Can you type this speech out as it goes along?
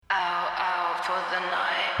Am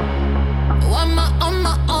I on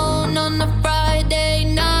my own on a Friday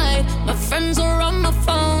night? My friends are on my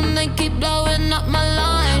phone, they keep blowing up my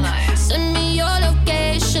line. Send me your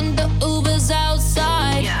location, the Uber's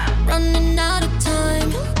outside. Running out of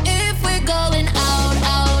time. If we're going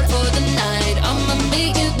out for the night, I'ma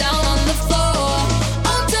meet you down on the floor.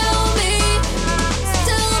 Oh, tell me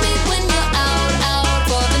when you're out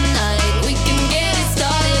for the night. We can get it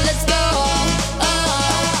started, let's go.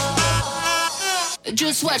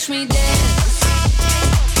 Just watch me dance.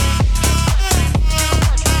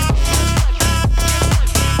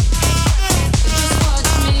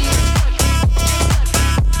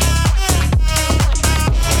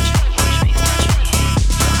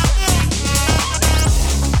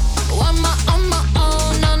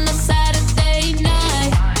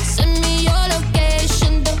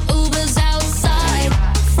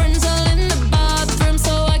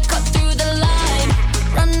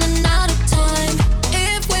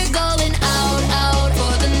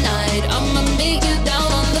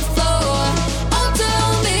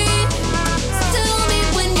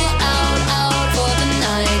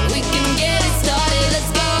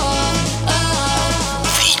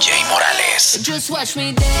 Just watch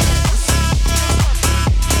me dance.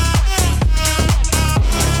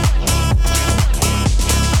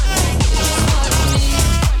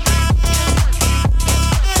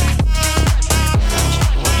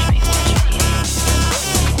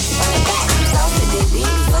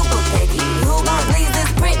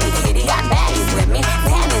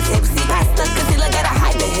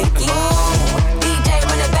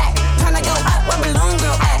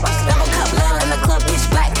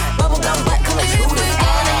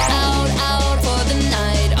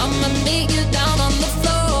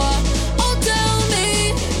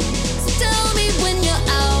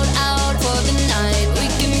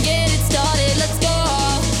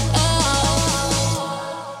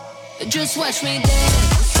 Just watch me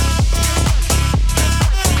dance.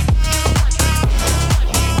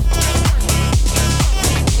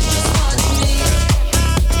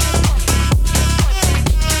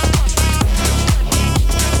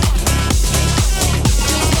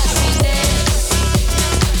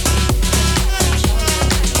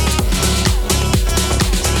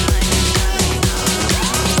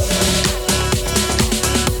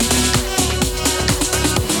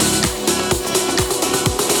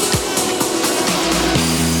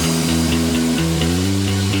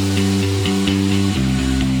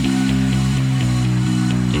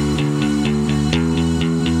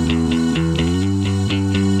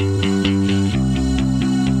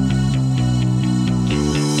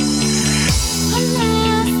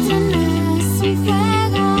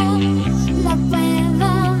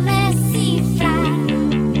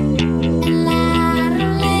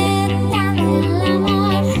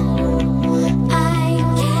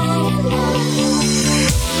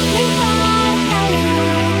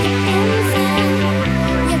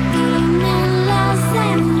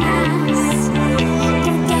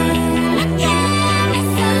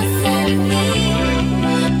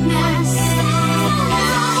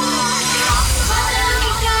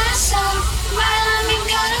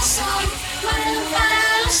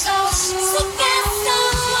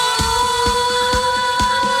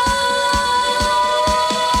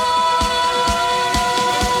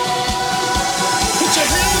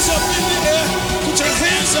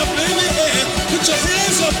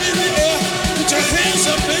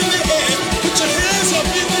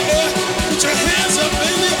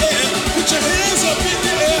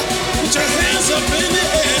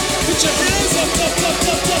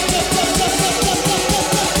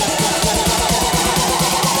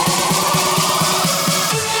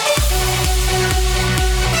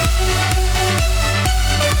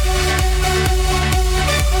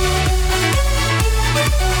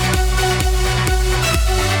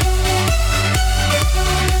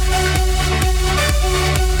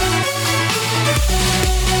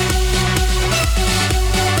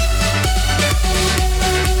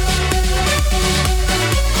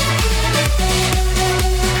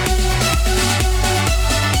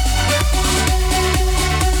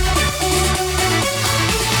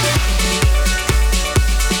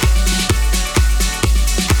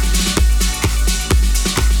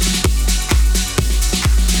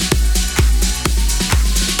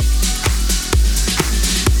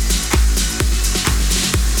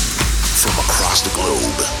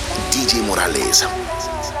 Morales.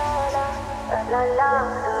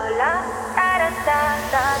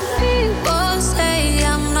 People say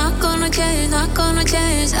I'm not gonna change. I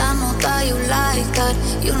know that you like that.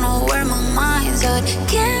 You know where my mind's at.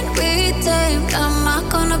 Can't be tamed. I'm not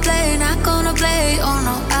gonna play. Oh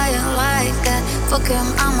no, I ain't like that.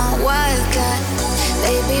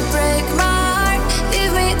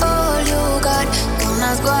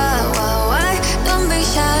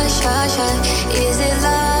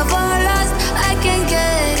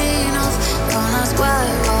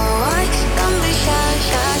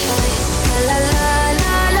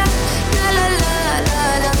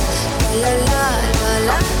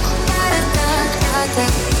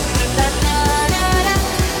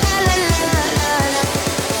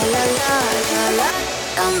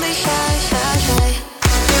 Don't be shy, shy, shy.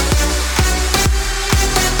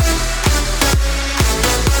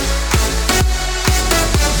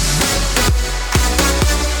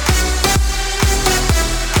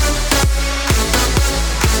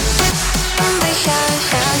 Don't be shy,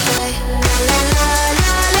 shy, shy. La la la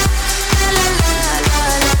la, la la la la,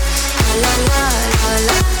 la la la la, la la la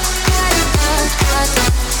la.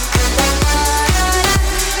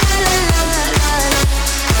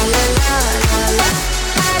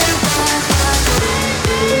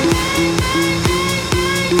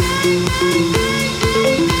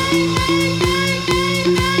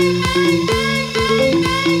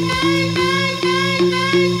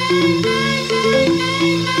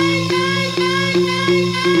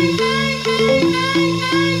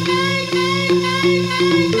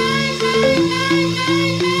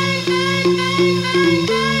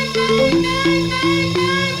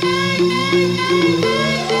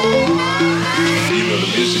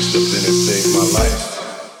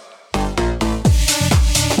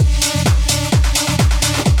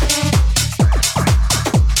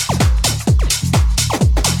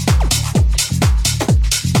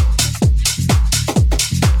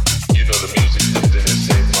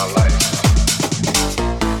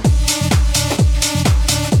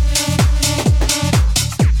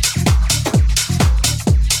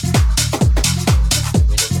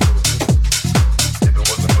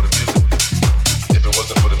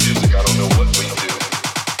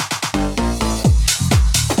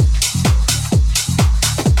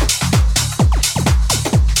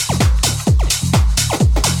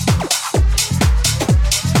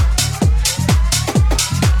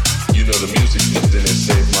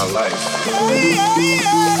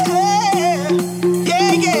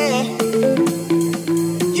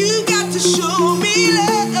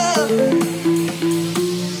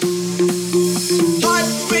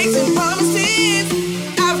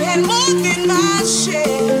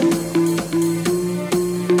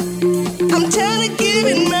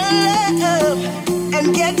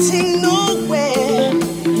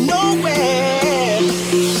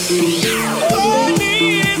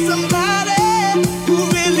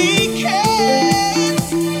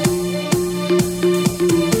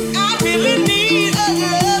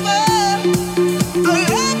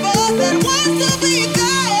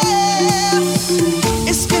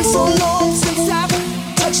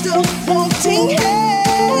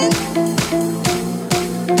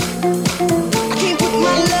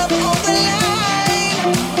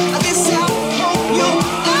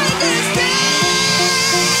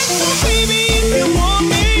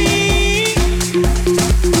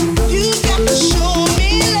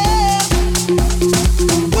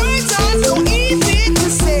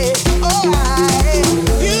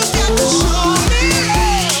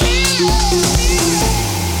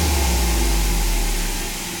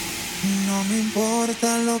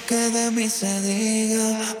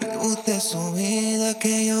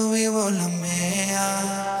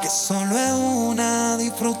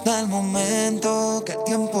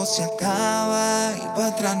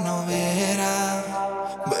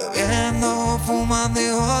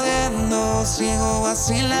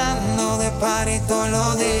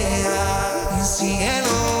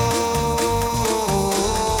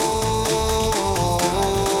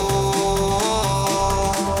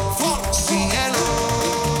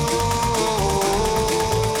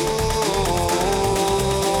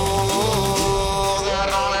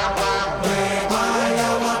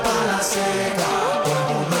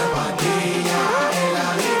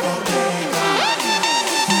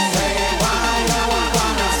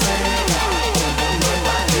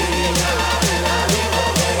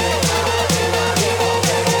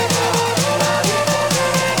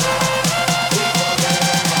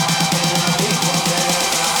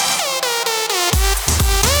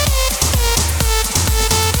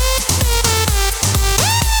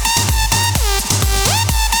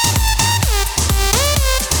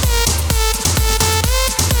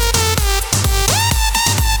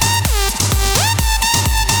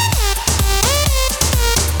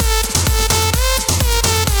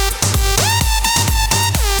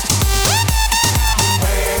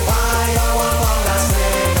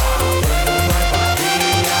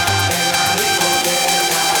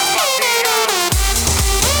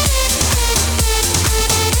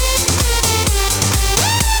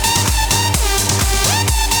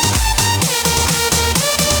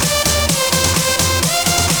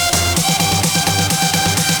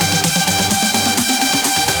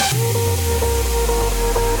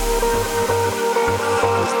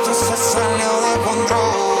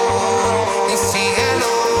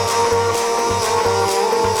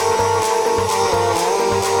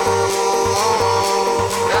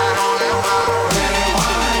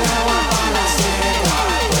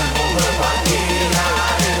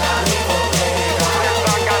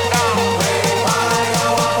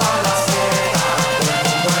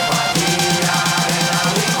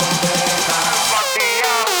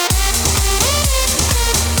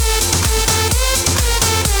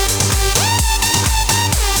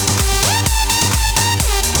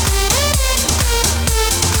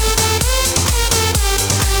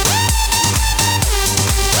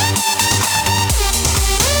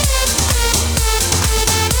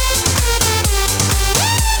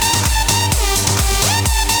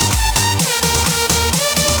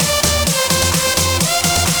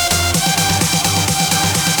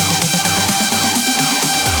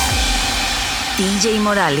 DJ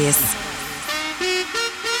Morales.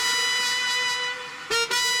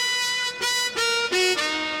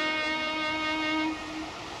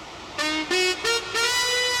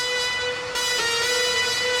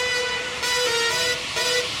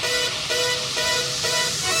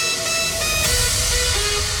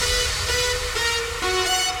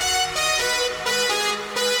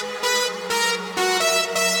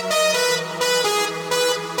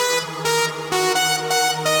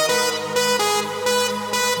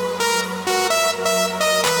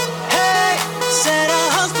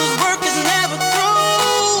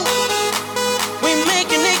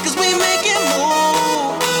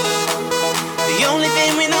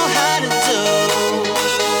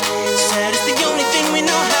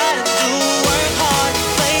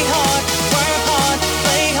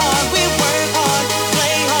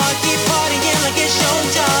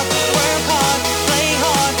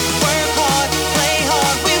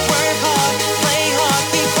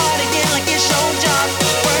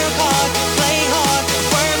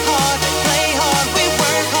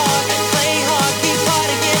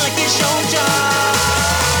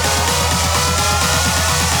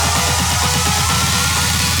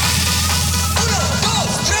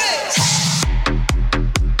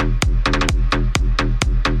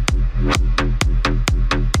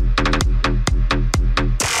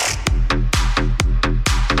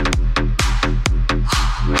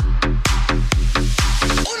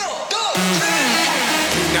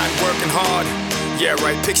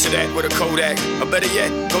 Picture that with a Kodak, or better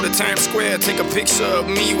yet, go to Times Square, take a picture of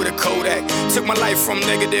me with a Kodak. Took my life from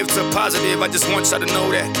negative to positive, I just want y'all to know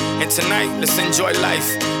that. And tonight, let's enjoy life.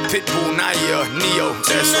 Pitbull, Naya, Neo,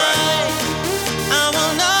 that's right. I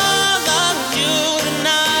want all of you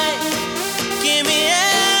tonight. Give me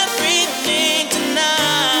everything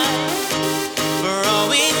tonight. For all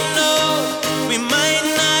we know, we might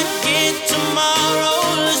not get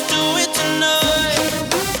tomorrow. Let's do it tonight.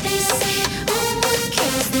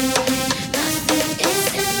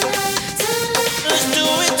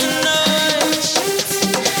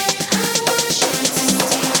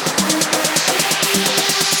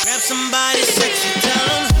 Somebody sexy, tell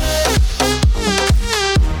 'em.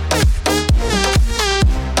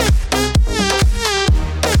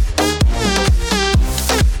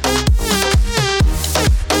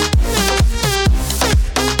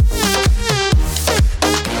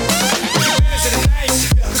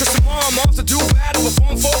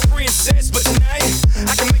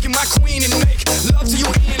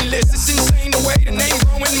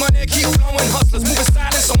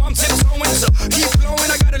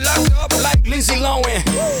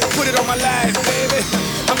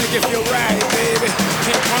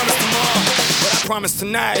 Promise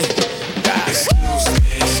tonight. Excuse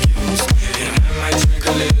me, and I might drink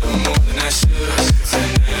a little more than I should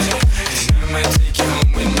tonight. And I might take you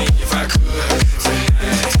home with me if I could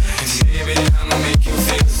tonight. And baby, I'ma make you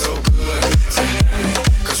feel so good tonight.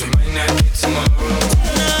 'Cause we might not get tomorrow.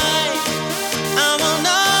 Tonight, I want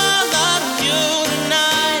all of you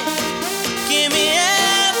tonight. Give me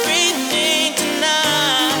everything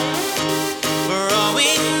tonight. For all we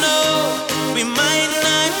know, we might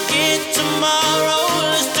not get tomorrow.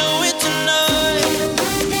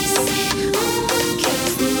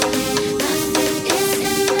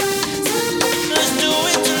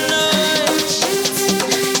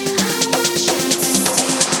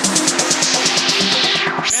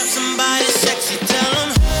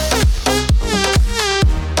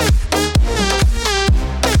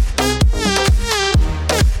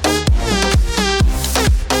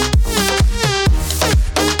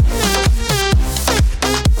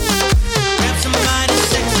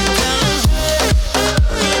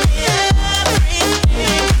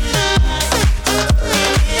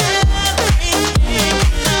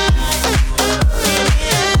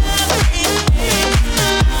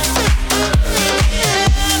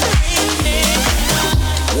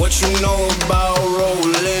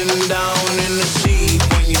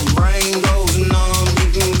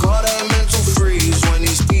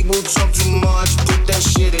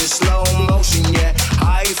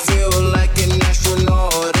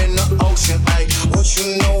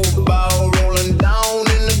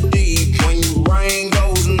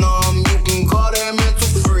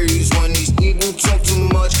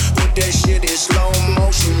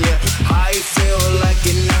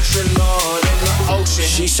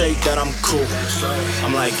 Say that I'm cool.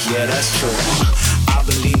 I'm like, yeah, that's true. I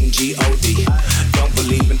believe in G-O-D, don't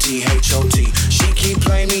believe in T-H-O-T. She keep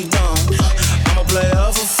playing me dumb, I'm a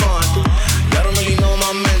player for fun. Gotta don't really know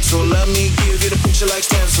my mental. Let me give you the picture like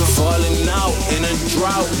stencil. Falling out in a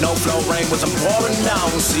drought, no flow rain was I'm pouring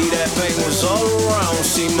down. See that pain was all around.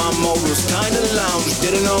 See my mode was kinda lounge.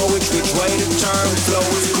 Didn't know which way to turn. Flow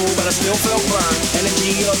was cool, but I still felt burned.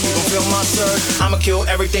 Energy up, you can feel my surge. I'ma kill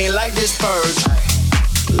everything like this purge.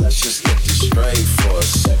 Let's just get this straight for a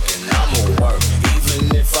second. I'ma work,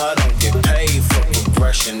 even if I don't get paid for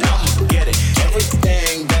progression. I'ma get it.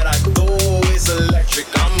 Everything that I do is electric.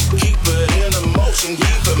 I'ma keep it in a motion,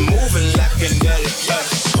 keep it moving like kinetic.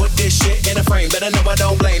 Put this shit in a frame, better know I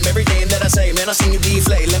don't blame everything that I say. Man, I seen you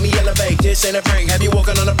deflate. Let me elevate. This ain't a prank. Have you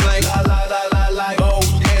walking on a plane? La la la la la. Both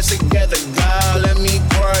hands together, God, let me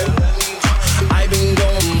pray. I been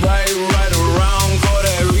going right around, go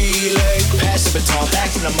that relay. Pass the baton,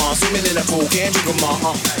 back in the mall, swimming in the pool, can't drink them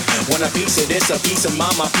all. When a piece of this, a piece of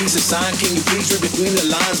mine, my piece of sign. Can you please read between the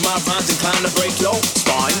lines? My rhymes inclined to break your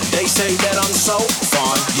spine. They say that I'm so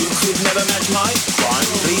fine, you could never match my grind.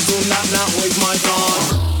 Please do not waste my time.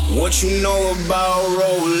 What you know about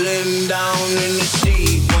rolling down in the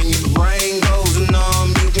deep? When your brain goes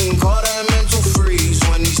numb, you can call that mental freeze.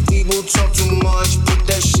 When these people talk too much, put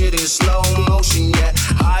that shit in slow motion. Yeah,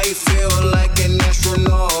 I feel like an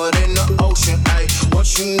astronaut in the ocean. Ay, what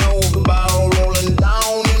you know about rolling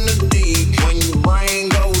down in the deep? When your brain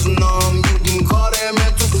goes numb, you can call that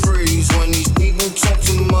mental freeze. When these people talk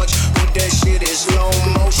too much, put that shit in slow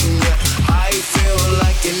motion. Yeah, I feel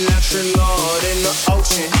like an astronaut in the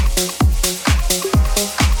ocean.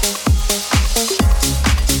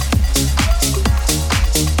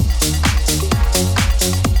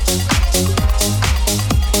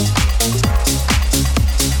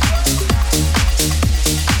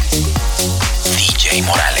 DJ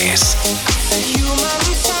Morales.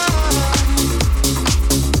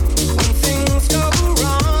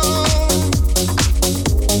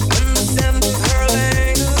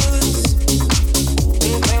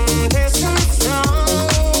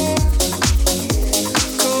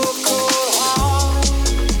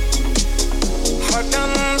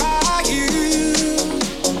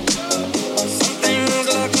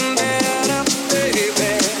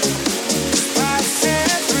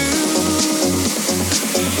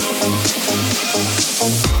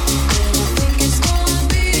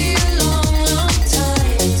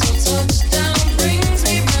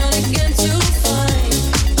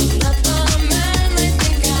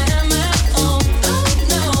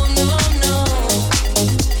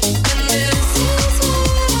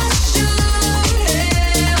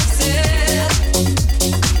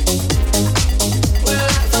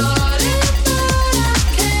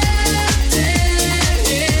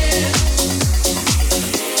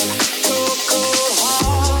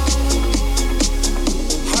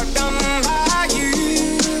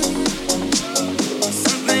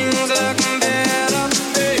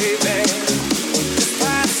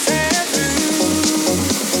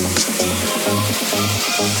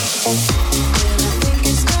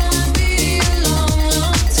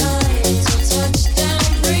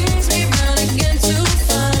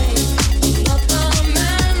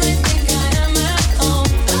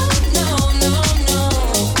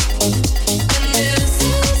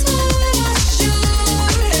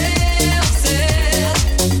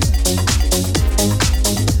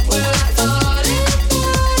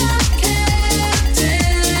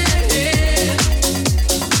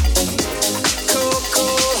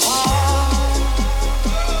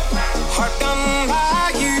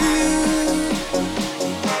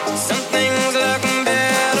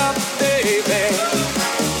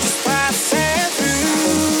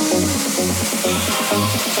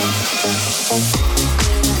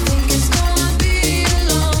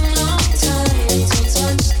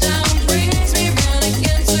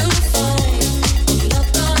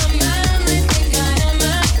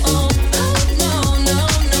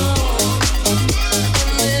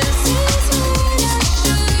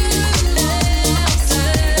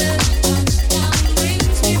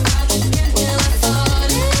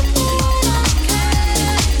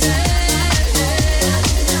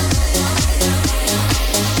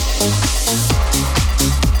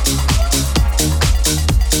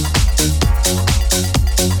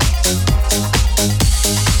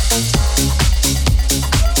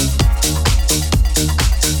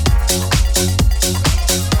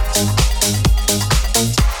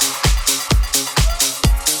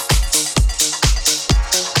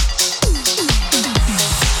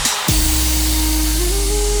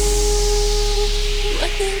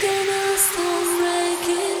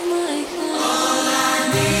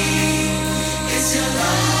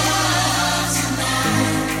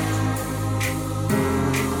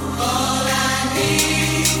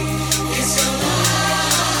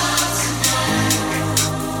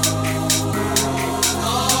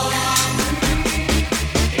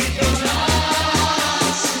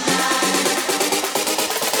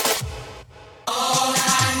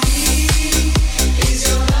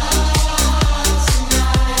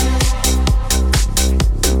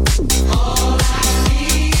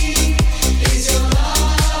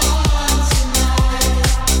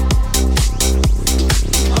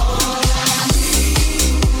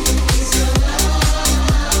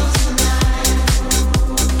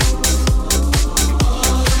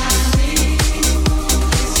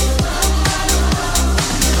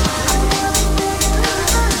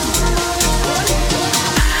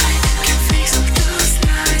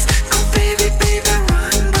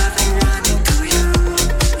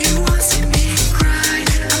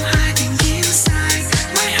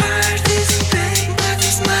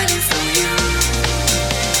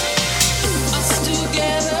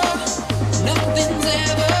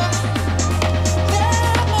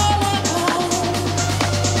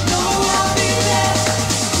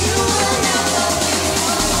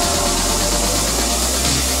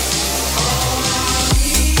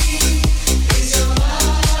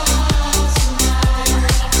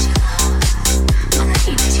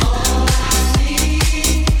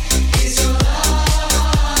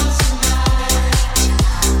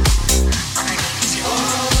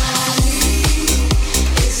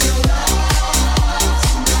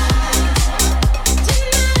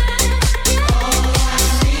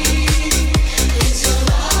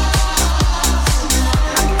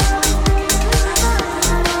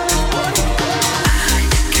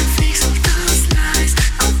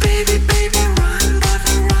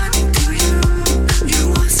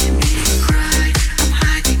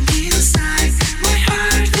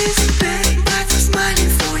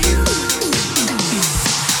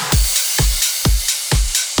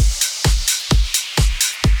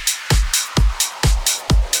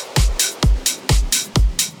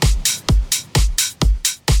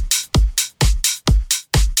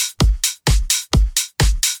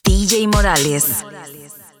 DJ Morales.